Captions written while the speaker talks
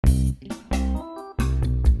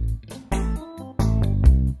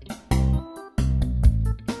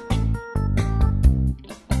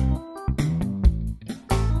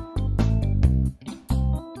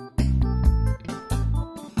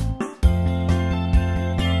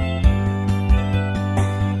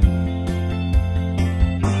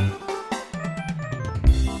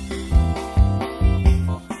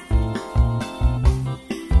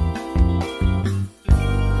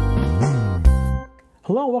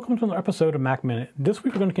Well, welcome to another episode of Mac Minute. This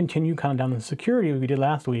week we're going to continue kind of down the security we did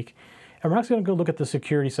last week, and we're actually going to go look at the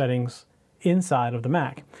security settings inside of the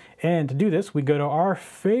Mac. And to do this, we go to our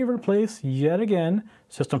favorite place yet again,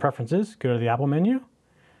 System Preferences, go to the Apple menu,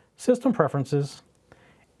 System Preferences,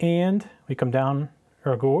 and we come down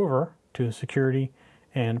or go over to Security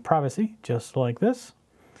and Privacy, just like this.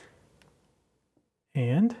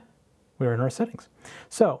 And we're in our settings.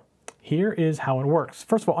 So here is how it works.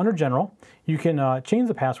 First of all, under General, you can change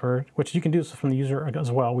the password, which you can do from the user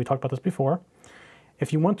as well. We talked about this before.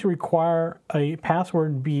 If you want to require a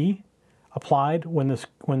password be applied when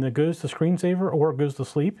it goes to screensaver or it goes to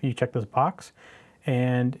sleep, you check this box.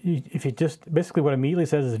 And if it just, basically what it immediately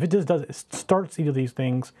says is if it starts either of these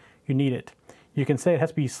things, you need it. You can say it has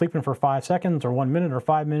to be sleeping for 5 seconds or 1 minute or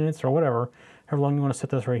 5 minutes or whatever, however long you want to set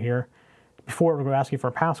this right here, before it will ask you for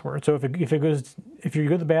a password. So if you go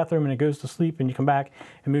to the bathroom and it goes to sleep and you come back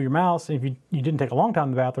and move your mouse, and if you didn't take a long time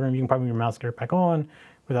in the bathroom, you can probably move your mouse and get it back on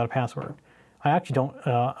without a password. I actually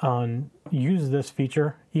don't use this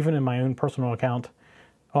feature even in my own personal account.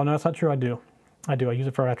 Oh no, that's not true. I do. I use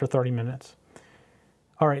it for after 30 minutes.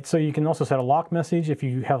 All right, so you can also set a lock message if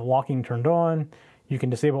you have locking turned on. You can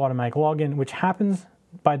disable automatic login, which happens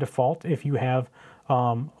by default if you have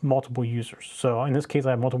multiple users. So in this case,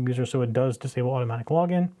 I have multiple users, so it does disable automatic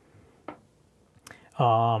login.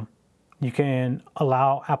 You can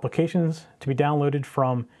allow applications to be downloaded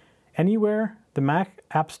from anywhere the Mac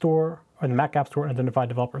App Store or the Mac App Store identified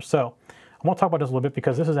developers. So I want to talk about this a little bit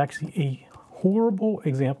because this is actually a horrible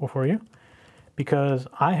example for you because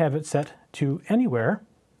I have it set to anywhere,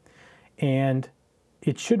 and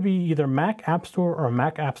it should be either Mac App Store or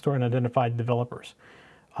Mac App Store and identified developers.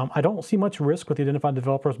 I don't see much risk with the identified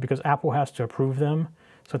developers because Apple has to approve them.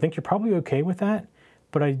 So I think you're probably okay with that.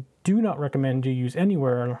 But I do not recommend you use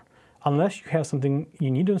anywhere unless you have something you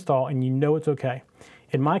need to install and you know it's okay.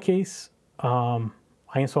 In my case, I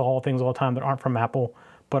install things all the time that aren't from Apple,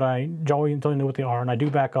 but I generally don't know what they are, and I do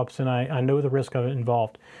backups, and I know the risk of it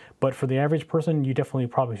involved. But for the average person, you definitely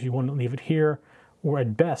probably should want to leave it here, or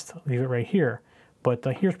at best, leave it right here. But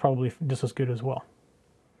here's probably just as good as well.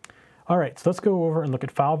 All right, so let's go over and look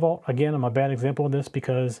at FileVault. Again, I'm a bad example of this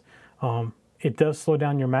because it does slow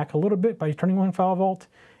down your Mac a little bit by turning on FileVault.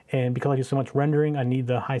 And because I do so much rendering, I need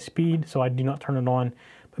the high speed, so I do not turn it on.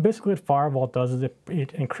 But basically what FileVault does is it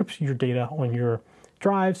encrypts your data on your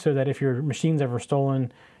drive so that if your machine's ever stolen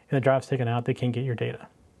and the drive's taken out, they can't get your data.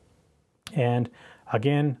 And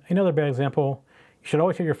again, another bad example, you should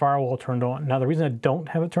always have your firewall turned on. Now, the reason I don't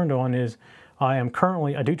have it turned on is I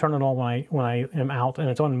do turn it on when I am out, and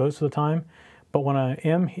it's on most of the time. But when I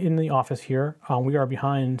am in the office here, we are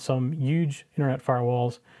behind some huge internet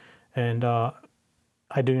firewalls, and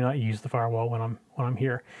I do not use the firewall when I'm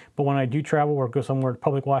here. But when I do travel or go somewhere to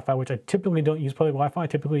public Wi-Fi, which I typically don't use public Wi-Fi, I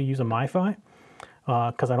typically use a MiFi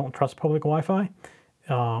because I don't trust public Wi-Fi.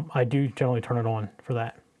 I do generally turn it on for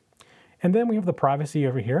that. And then we have the privacy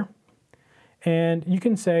over here. And you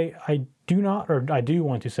can say, I do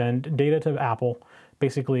want to send data to Apple.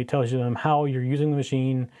 Basically, it tells them how you're using the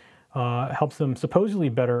machine, helps them supposedly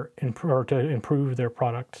better to improve their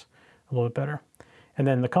products a little bit better. And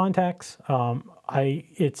then the contacts,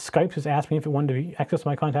 Skype has asked me if it wanted to access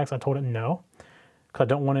my contacts. I told it no, because I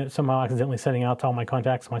don't want it somehow accidentally sending out to all my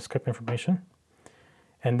contacts my Skype information.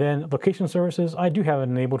 And then location services, I do have it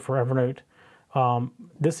enabled for Evernote.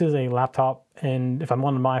 This is a laptop, and if I'm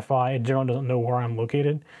on the MiFi, it generally doesn't know where I'm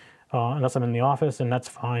located unless I'm in the office, and that's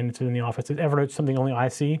fine. It's in the office. Evernote's something only I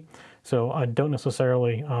see, so I don't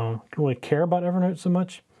necessarily really care about Evernote so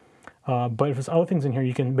much. But if there's other things in here,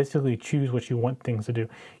 you can basically choose what you want things to do.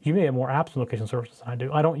 You may have more apps and location services than I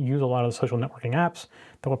do. I don't use a lot of the social networking apps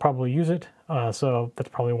that will probably use it, so that's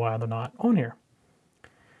probably why they're not on here.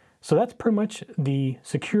 So that's pretty much the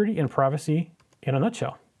security and privacy in a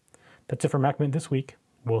nutshell. That's it for Mac Minute this week.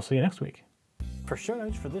 We'll see you next week. For show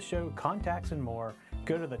notes for this show, contacts, and more,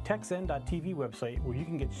 go to the TechZen.tv website where you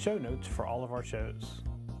can get show notes for all of our shows.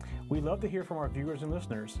 We love to hear from our viewers and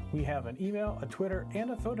listeners. We have an email, a Twitter,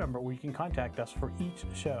 and a phone number where you can contact us for each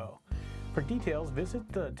show. For details,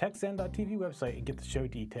 visit the TechZen.tv website and get the show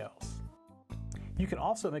details. You can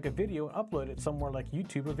also make a video and upload it somewhere like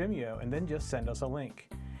YouTube or Vimeo and then just send us a link.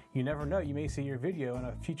 You never know, you may see your video in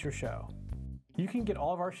a future show. You can get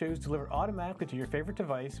all of our shows delivered automatically to your favorite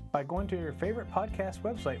device by going to your favorite podcast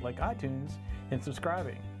website like iTunes and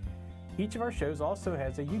subscribing. Each of our shows also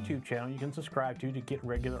has a YouTube channel you can subscribe to get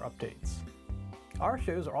regular updates. Our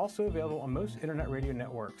shows are also available on most internet radio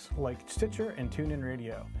networks like Stitcher and TuneIn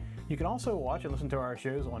Radio. You can also watch and listen to our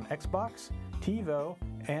shows on Xbox, TiVo,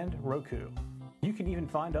 and Roku. You can even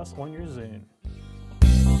find us on your Zune.